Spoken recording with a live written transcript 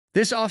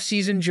This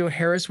offseason, Joe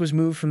Harris was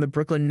moved from the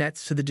Brooklyn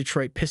Nets to the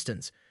Detroit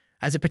Pistons.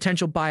 As a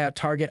potential buyout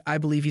target, I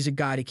believe he's a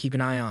guy to keep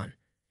an eye on.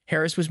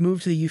 Harris was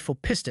moved to the youthful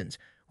Pistons,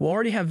 who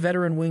already have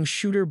veteran wing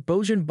shooter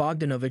Bojan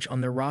Bogdanovic on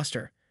their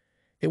roster.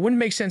 It wouldn't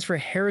make sense for a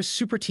Harris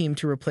super team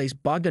to replace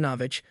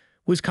Bogdanovic,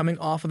 who is coming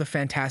off of a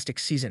fantastic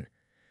season.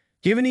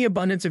 Given the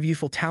abundance of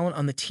youthful talent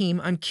on the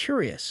team, I'm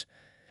curious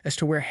as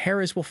to where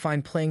Harris will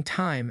find playing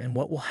time and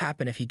what will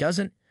happen if he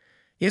doesn't.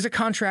 He has a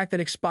contract that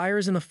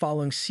expires in the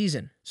following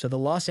season, so the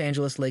Los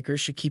Angeles Lakers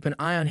should keep an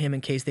eye on him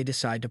in case they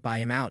decide to buy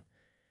him out.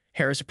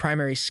 Harris'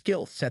 primary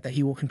skill set that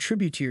he will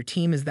contribute to your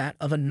team is that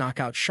of a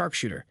knockout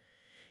sharpshooter.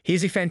 He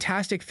is a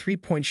fantastic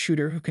three-point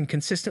shooter who can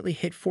consistently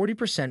hit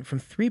 40% from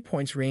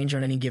three-points range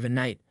on any given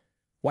night.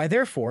 Why,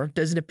 therefore,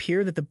 does it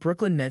appear that the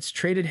Brooklyn Nets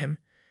traded him?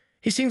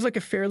 He seems like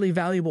a fairly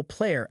valuable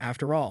player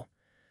after all.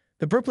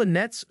 The Brooklyn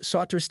Nets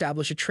sought to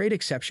establish a trade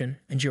exception,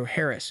 and Joe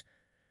Harris,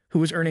 who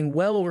was earning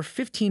well over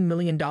 $15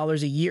 million a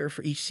year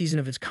for each season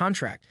of his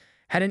contract,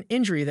 had an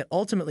injury that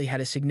ultimately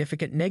had a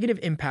significant negative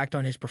impact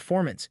on his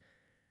performance.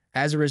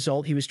 As a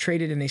result, he was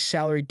traded in a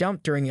salary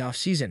dump during the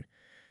offseason.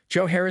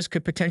 Joe Harris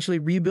could potentially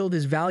rebuild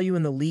his value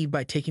in the league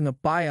by taking a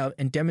buyout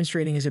and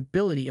demonstrating his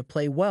ability to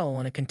play well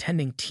on a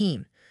contending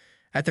team.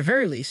 At the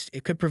very least,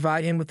 it could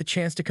provide him with the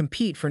chance to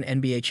compete for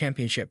an NBA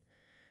championship.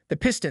 The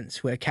Pistons,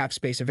 who had cap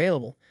space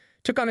available,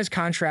 took on his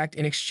contract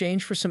in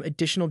exchange for some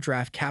additional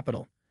draft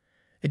capital.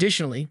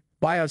 Additionally,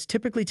 buyouts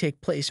typically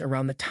take place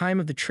around the time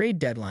of the trade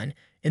deadline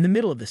in the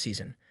middle of the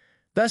season.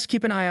 Thus,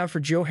 keep an eye out for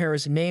Joe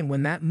Harris' name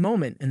when that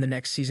moment in the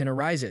next season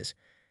arises.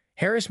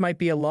 Harris might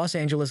be a Los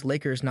Angeles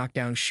Lakers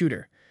knockdown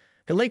shooter.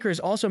 The Lakers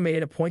also made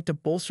it a point to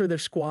bolster their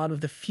squad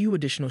with a few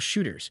additional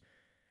shooters.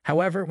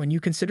 However, when you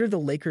consider the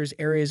Lakers'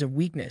 areas of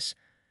weakness,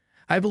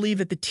 I believe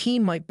that the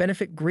team might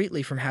benefit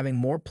greatly from having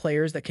more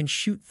players that can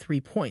shoot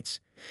 3 points.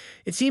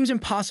 It seems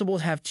impossible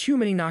to have too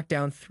many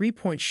knockdown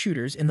three-point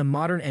shooters in the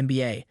modern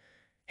NBA.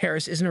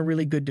 Harris isn't a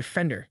really good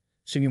defender,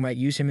 so you might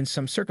use him in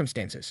some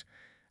circumstances.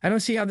 I don't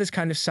see how this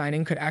kind of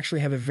signing could actually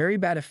have a very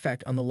bad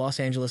effect on the Los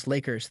Angeles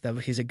Lakers, that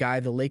he's a guy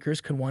the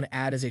Lakers could want to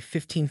add as a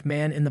 15th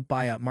man in the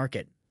buyout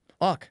market.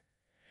 Look,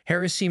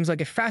 Harris seems like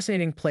a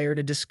fascinating player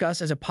to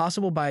discuss as a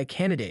possible buyout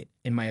candidate,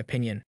 in my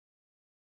opinion.